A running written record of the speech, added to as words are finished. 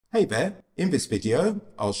Hey there, in this video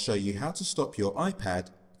I'll show you how to stop your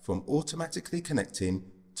iPad from automatically connecting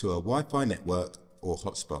to a Wi-Fi network or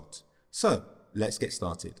hotspot. So let's get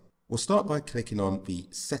started. We'll start by clicking on the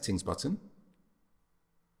Settings button.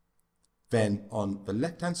 Then on the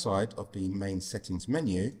left hand side of the main settings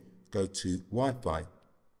menu, go to Wi-Fi.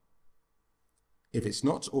 If it's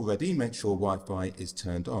not already, make sure Wi-Fi is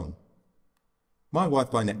turned on. My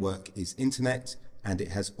Wi-Fi network is internet and it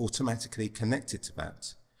has automatically connected to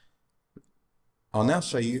that. I'll now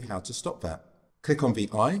show you how to stop that. Click on the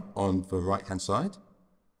eye on the right hand side.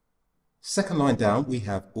 Second line down we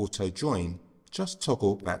have auto join. Just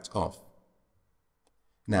toggle that off.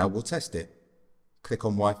 Now we'll test it. Click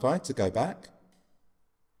on Wi-Fi to go back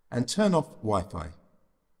and turn off Wi-Fi.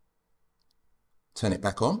 Turn it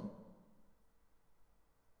back on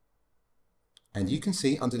and you can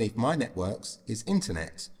see underneath my networks is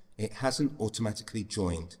internet. It hasn't automatically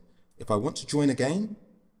joined. If I want to join again,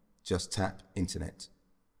 just tap internet.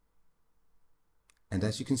 And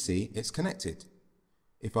as you can see, it's connected.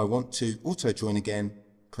 If I want to auto join again,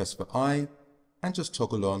 press the I and just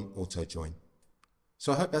toggle on auto join.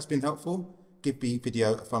 So I hope that's been helpful. Give the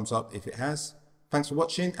video a thumbs up if it has. Thanks for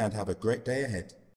watching and have a great day ahead.